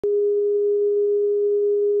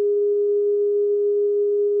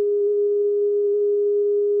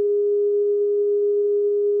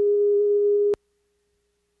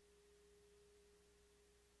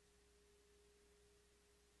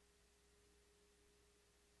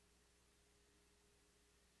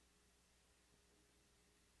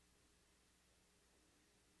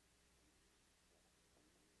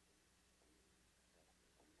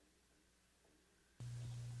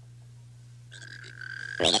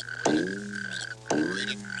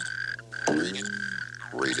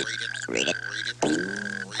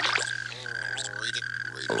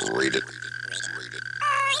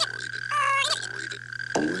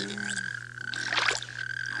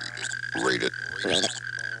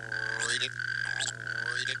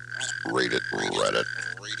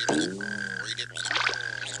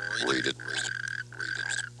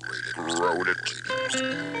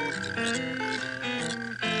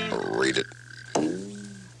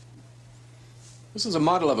This is a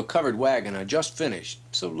model of a covered wagon I just finished,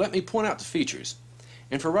 so let me point out the features.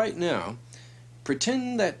 And for right now,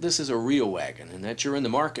 pretend that this is a real wagon and that you're in the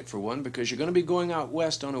market for one because you're going to be going out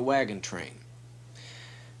west on a wagon train.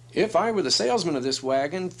 If I were the salesman of this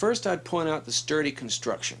wagon, first I'd point out the sturdy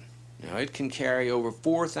construction. Now it can carry over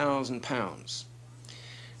 4,000 pounds.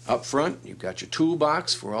 Up front, you've got your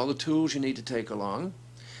toolbox for all the tools you need to take along.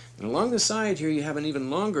 And along the side here you have an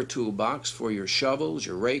even longer toolbox for your shovels,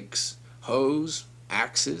 your rakes, hose,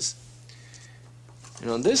 axes. And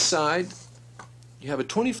on this side you have a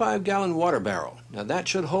 25-gallon water barrel. Now that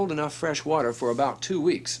should hold enough fresh water for about 2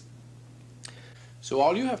 weeks. So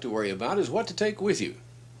all you have to worry about is what to take with you.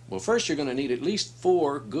 Well, first you're going to need at least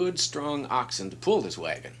 4 good strong oxen to pull this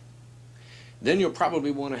wagon. Then you'll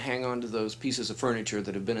probably want to hang on to those pieces of furniture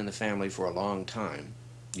that have been in the family for a long time.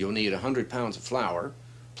 You'll need 100 pounds of flour,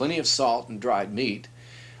 plenty of salt and dried meat.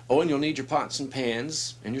 Oh, and you'll need your pots and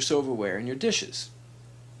pans, and your silverware, and your dishes.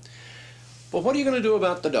 But what are you going to do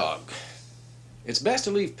about the dog? It's best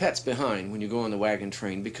to leave pets behind when you go on the wagon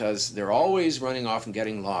train because they're always running off and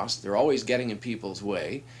getting lost. They're always getting in people's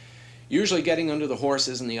way, usually getting under the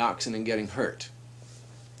horses and the oxen and getting hurt.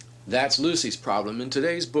 That's Lucy's problem in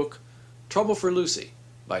today's book, Trouble for Lucy,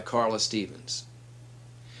 by Carla Stevens.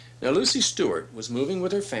 Now, Lucy Stewart was moving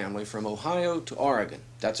with her family from Ohio to Oregon.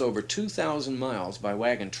 That's over 2,000 miles by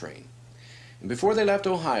wagon train. And before they left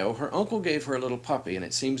Ohio, her uncle gave her a little puppy, and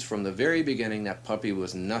it seems from the very beginning that puppy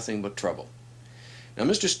was nothing but trouble. Now,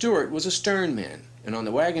 Mr. Stewart was a stern man, and on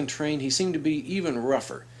the wagon train he seemed to be even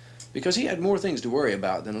rougher, because he had more things to worry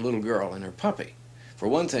about than a little girl and her puppy. For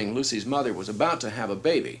one thing, Lucy's mother was about to have a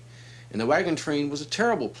baby, and the wagon train was a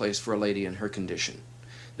terrible place for a lady in her condition.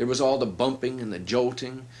 There was all the bumping and the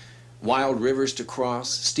jolting, wild rivers to cross,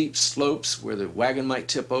 steep slopes where the wagon might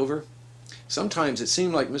tip over. Sometimes it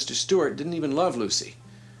seemed like Mr. Stewart didn't even love Lucy,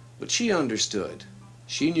 but she understood.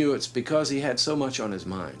 She knew it's because he had so much on his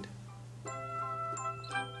mind.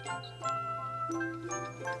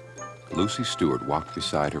 Lucy Stewart walked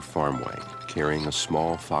beside her farm wagon, carrying a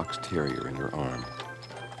small fox terrier in her arm.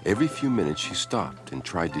 Every few minutes she stopped and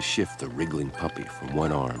tried to shift the wriggling puppy from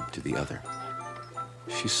one arm to the other.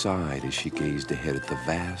 She sighed as she gazed ahead at the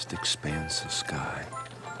vast expanse of sky.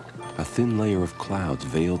 A thin layer of clouds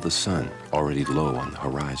veiled the sun, already low on the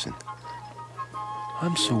horizon.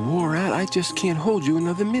 "I'm so wore out, I just can't hold you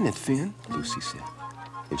another minute, Finn," Lucy said.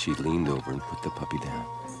 And she leaned over and put the puppy down.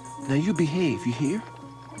 "Now you behave, you hear?"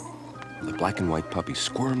 The black and white puppy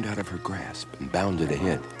squirmed out of her grasp and bounded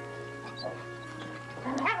ahead.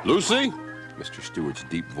 "Lucy?" Mr. Stewart's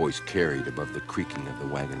deep voice carried above the creaking of the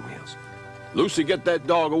wagon wheels. "Lucy, get that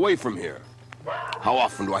dog away from here. How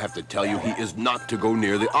often do I have to tell you he is not to go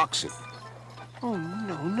near the oxen?" "Oh,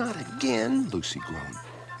 no, not again," Lucy groaned.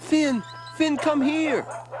 "Finn, Finn, come here."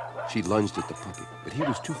 She lunged at the puppy, but he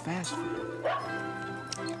was too fast for her.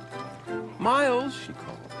 "Miles," she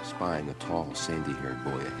called, spying a tall, sandy-haired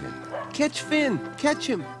boy ahead. "Catch Finn, catch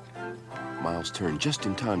him." Miles turned just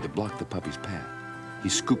in time to block the puppy's path. He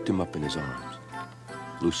scooped him up in his arms.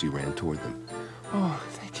 Lucy ran toward them. "Oh,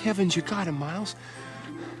 thank heavens you got him, Miles.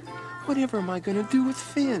 Whatever am I going to do with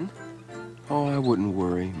Finn?" "Oh, I wouldn't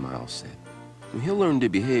worry," Miles said. "He'll learn to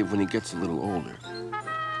behave when he gets a little older."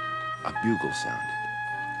 A bugle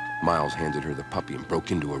sounded. Miles handed her the puppy and broke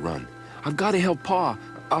into a run. "I've got to help Pa.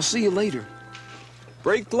 I'll see you later."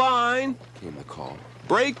 "Break line!" came the call.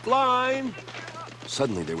 "Break line!"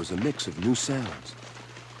 Suddenly there was a mix of new sounds.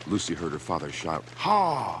 Lucy heard her father shout,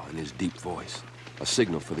 "Haw!" in his deep voice, a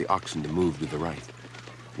signal for the oxen to move to the right.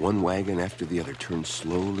 One wagon after the other turned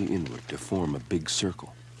slowly inward to form a big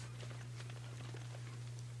circle.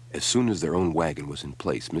 As soon as their own wagon was in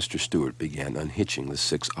place, Mr. Stewart began unhitching the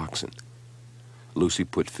 6 oxen. Lucy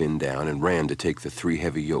put Finn down and ran to take the 3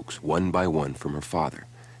 heavy yokes one by one from her father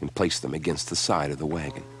and place them against the side of the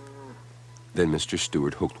wagon. Then Mr.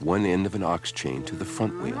 Stewart hooked one end of an ox chain to the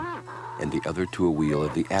front wheel and the other to a wheel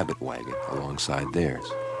of the Abbott wagon alongside theirs.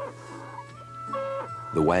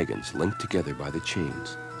 The wagons, linked together by the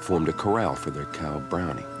chains, formed a corral for their cow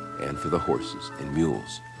Brownie and for the horses and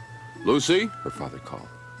mules. "Lucy," her father called.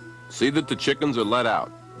 "see that the chickens are let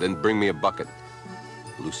out. Then bring me a bucket."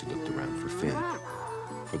 Lucy looked around for Finn.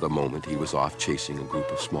 For the moment, he was off chasing a group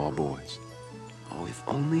of small boys. Oh, if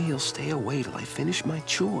only he'll stay away till I finish my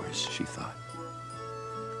chores, she thought.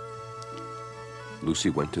 Lucy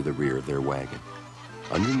went to the rear of their wagon.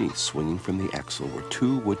 Underneath, swinging from the axle, were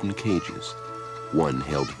 2 wooden cages. One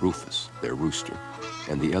held Rufus, their rooster,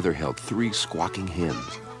 and the other held 3 squawking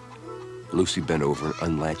hens. Lucy bent over and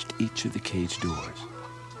unlatched each of the cage doors.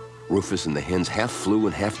 Rufus and the hens half flew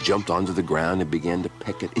and half jumped onto the ground and began to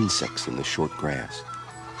peck at insects in the short grass.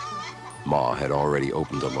 Ma had already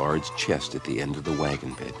opened a large chest at the end of the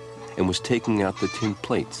wagon bed and was taking out the tin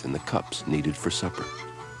plates and the cups needed for supper.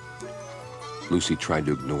 Lucy tried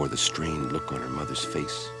to ignore the strained look on her mother's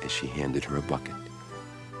face as she handed her a bucket.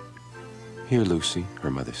 "Here, Lucy,"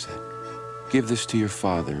 her mother said. "Give this to your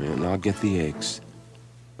father, and I'll get the eggs."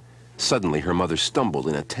 Suddenly, her mother stumbled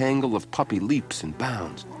in a tangle of puppy leaps and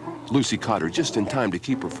bounds. Lucy caught her just in time to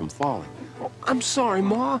keep her from falling. "Oh, I'm sorry,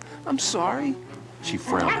 Ma. I'm sorry." She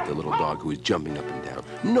frowned at the little dog who was jumping up and down.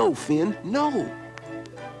 "No, Finn, no."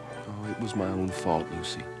 "Oh, it was my own fault,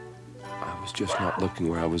 Lucy. I was just not looking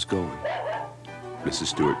where I was going." Mrs.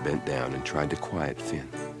 Stewart bent down and tried to quiet Finn.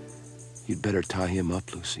 "You'd better tie him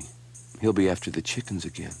up, Lucy. He'll be after the chickens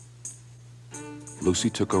again."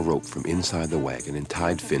 Lucy took a rope from inside the wagon and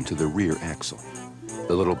tied Finn to the rear axle.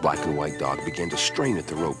 The little black and white dog began to strain at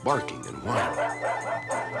the rope, barking and whining.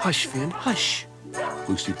 "Hush, Finn, hush."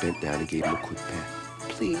 Lucy bent down and gave him a quick pat.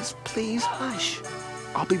 "Please, please, hush.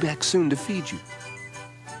 I'll be back soon to feed you."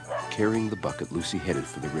 Carrying the bucket, Lucy headed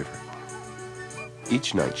for the river.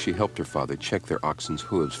 Each night, she helped her father check their oxen's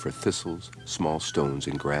hooves for thistles, small stones,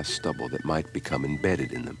 and grass stubble that might become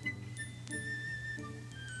embedded in them.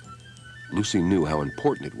 Lucy knew how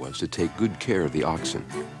important it was to take good care of the oxen.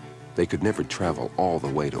 They could never travel all the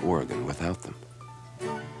way to Oregon without them.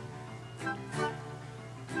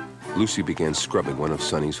 Lucy began scrubbing one of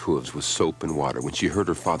Sonny's hooves with soap and water when she heard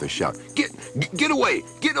her father shout, Get away!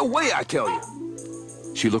 Get away, I tell you!"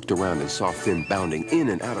 She looked around and saw Finn bounding in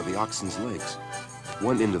and out of the oxen's legs.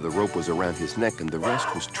 One end of the rope was around his neck and the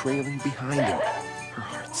rest was trailing behind him. Her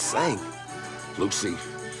heart sank. Lucy,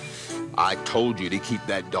 I told you to keep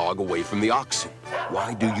that dog away from the oxen.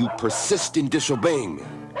 Why do you persist in disobeying me?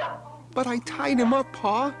 "But I tied him up,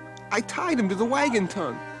 Pa. I tied him to the wagon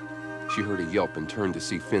tongue." She heard a yelp and turned to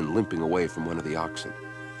see Finn limping away from one of the oxen.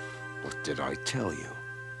 What did I tell you?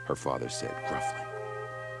 Her father said gruffly.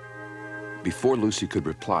 Before Lucy could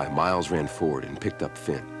reply, Miles ran forward and picked up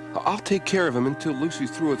Finn. "I'll take care of him until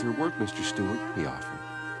Lucy's through with her work, Mr. Stewart," he offered.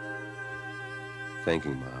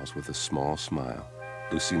 Thanking Miles with a small smile,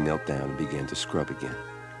 Lucy knelt down and began to scrub again.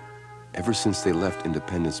 Ever since they left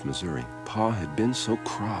Independence, Missouri, Pa had been so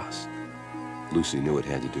cross. Lucy knew it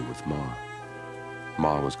had to do with Ma.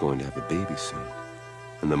 Ma was going to have a baby soon,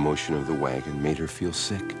 and the motion of the wagon made her feel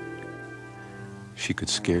sick. She could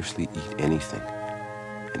scarcely eat anything,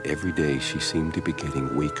 and every day she seemed to be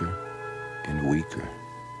getting weaker and weaker.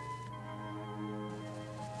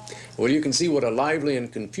 Well, you can see what a lively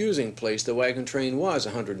and confusing place the wagon train was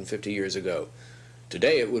 150 years ago.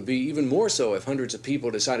 Today it would be even more so if hundreds of people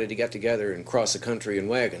decided to get together and cross the country in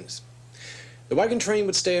wagons. The wagon train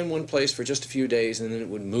would stay in one place for just a few days and then it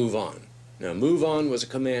would move on. Now, move on was a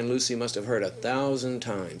command Lucy must have heard 1,000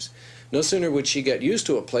 times. No sooner would she get used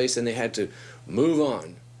to a place than they had to move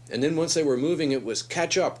on. And then once they were moving, it was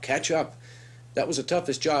catch up, catch up. That was the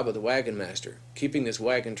toughest job of the wagon master, keeping this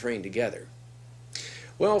wagon train together.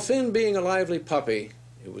 Well, Finn being a lively puppy,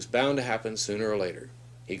 it was bound to happen sooner or later.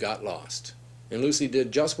 He got lost. And Lucy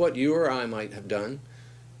did just what you or I might have done.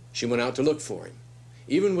 She went out to look for him.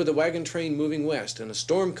 Even with the wagon train moving west and a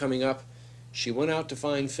storm coming up, she went out to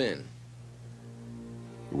find Finn.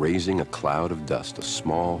 Raising a cloud of dust, a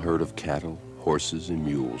small herd of cattle, horses, and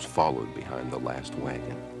mules followed behind the last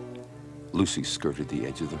wagon. Lucy skirted the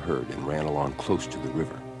edge of the herd and ran along close to the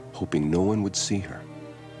river, hoping no one would see her.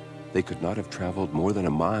 They could not have traveled more than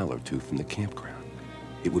a mile or two from the campground.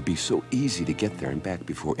 It would be so easy to get there and back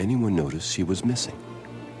before anyone noticed she was missing.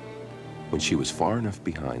 When she was far enough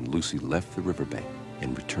behind, Lucy left the riverbank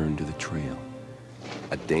and returned to the trail.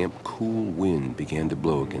 A damp, cool wind began to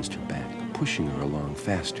blow against her back, pushing her along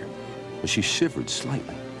faster, but she shivered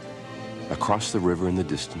slightly. Across the river in the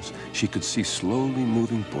distance, she could see slowly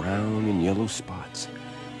moving brown and yellow spots.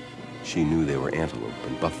 She knew they were antelope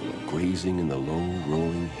and buffalo grazing in the low,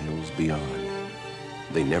 rolling hills beyond.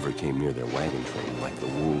 They never came near their wagon train like the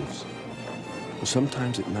wolves.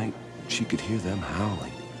 Sometimes at night, she could hear them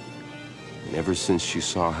howling. And ever since she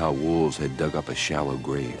saw how wolves had dug up a shallow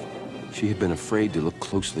grave, she had been afraid to look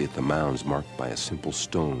closely at the mounds marked by a simple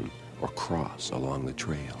stone or cross along the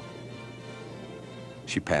trail.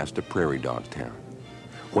 She passed a prairie dog town.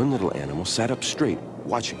 One little animal sat up straight,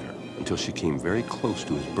 watching her until she came very close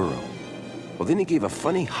to his burrow. Well, then he gave a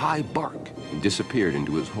funny high bark and disappeared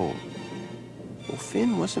into his hole. Well,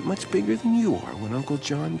 Finn wasn't much bigger than you are when Uncle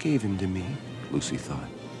John gave him to me, Lucy thought.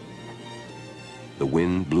 The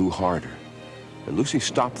wind blew harder, and Lucy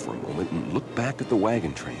stopped for a moment and looked back at the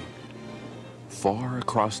wagon train. Far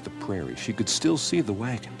across the prairie, she could still see the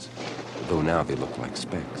wagons, though now they looked like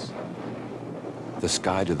specks. The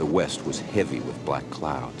sky to the west was heavy with black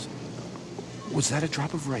clouds. Was that a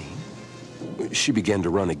drop of rain? She began to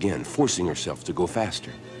run again, forcing herself to go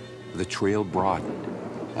faster. The trail broadened.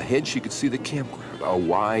 Ahead, she could see the campground, a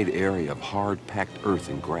wide area of hard-packed earth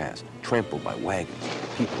and grass, trampled by wagons,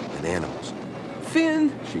 people, and animals.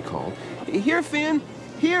 "Finn!" she called. "Here, Finn!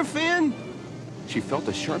 Here, Finn!" She felt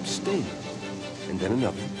a sharp sting, and then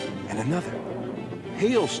another, and another.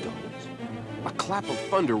 Hailstones! A clap of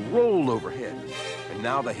thunder rolled overhead, and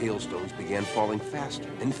now the hailstones began falling faster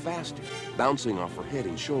and faster, bouncing off her head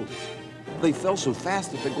and shoulders. They fell so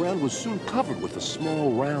fast that the ground was soon covered with the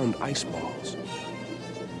small, round ice balls.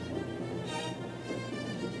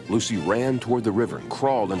 Lucy ran toward the river and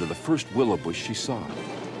crawled under the first willow bush she saw.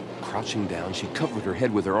 Crouching down, she covered her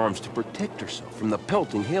head with her arms to protect herself from the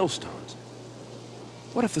pelting hailstones.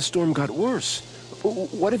 What if the storm got worse?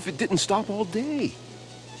 What if it didn't stop all day?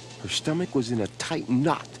 Her stomach was in a tight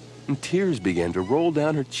knot, and tears began to roll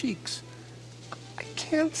down her cheeks. "I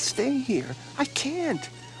can't stay here. I can't.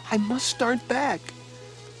 I must start back."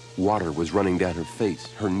 Water was running down her face,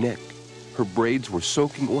 her neck. Her braids were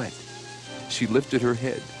soaking wet. She lifted her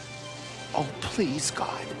head. "Oh, please,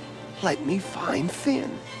 God, let me find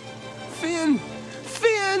Finn. Finn!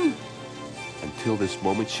 Finn!" Until this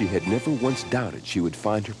moment, she had never once doubted she would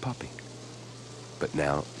find her puppy. But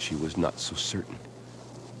now she was not so certain.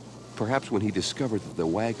 Perhaps when he discovered that the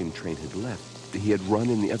wagon train had left, he had run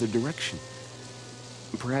in the other direction.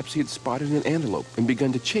 Perhaps he had spotted an antelope and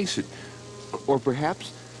begun to chase it. Or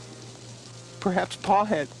perhaps Pa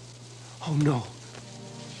had... Oh, no.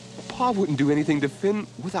 Pa wouldn't do anything to Finn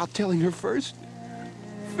without telling her first.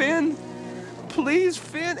 "Finn! Please,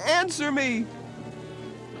 Finn, answer me!"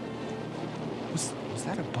 Was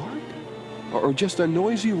that a bark? Or just a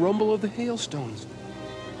noisy rumble of the hailstones?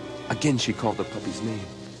 Again she called the puppy's name.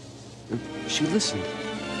 She listened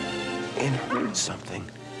and heard something.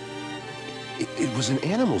 It was an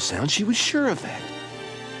animal sound, she was sure of that.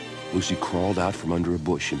 Lucy crawled out from under a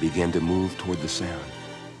bush and began to move toward the sound.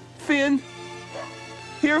 "Finn!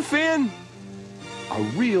 Here, Finn!" A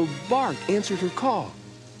real bark answered her call.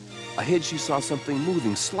 Ahead she saw something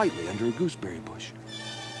moving slightly under a gooseberry bush.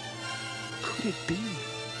 Could it be?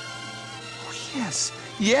 Oh,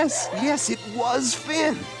 yes, it was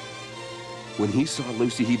Finn! When he saw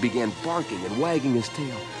Lucy, he began barking and wagging his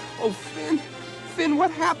tail. "Oh, Finn,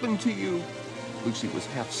 what happened to you?" Lucy was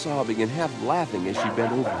half sobbing and half laughing as she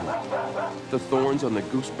bent over him. The thorns on the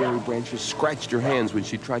gooseberry branches scratched her hands when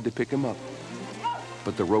she tried to pick him up.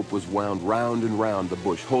 But the rope was wound round and round the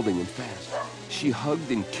bush, holding him fast. She hugged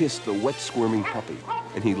and kissed the wet, squirming puppy,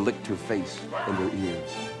 and he licked her face and her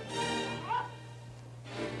ears.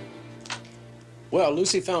 Well,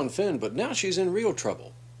 Lucy found Finn, but now she's in real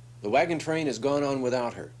trouble. The wagon train has gone on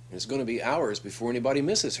without her, and it's going to be hours before anybody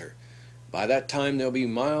misses her. By that time, they'll be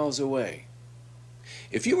miles away.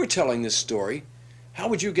 If you were telling this story, how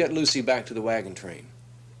would you get Lucy back to the wagon train?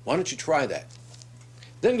 Why don't you try that?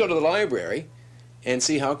 Then go to the library and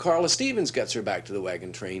see how Carla Stevens gets her back to the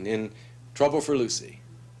wagon train in Trouble for Lucy.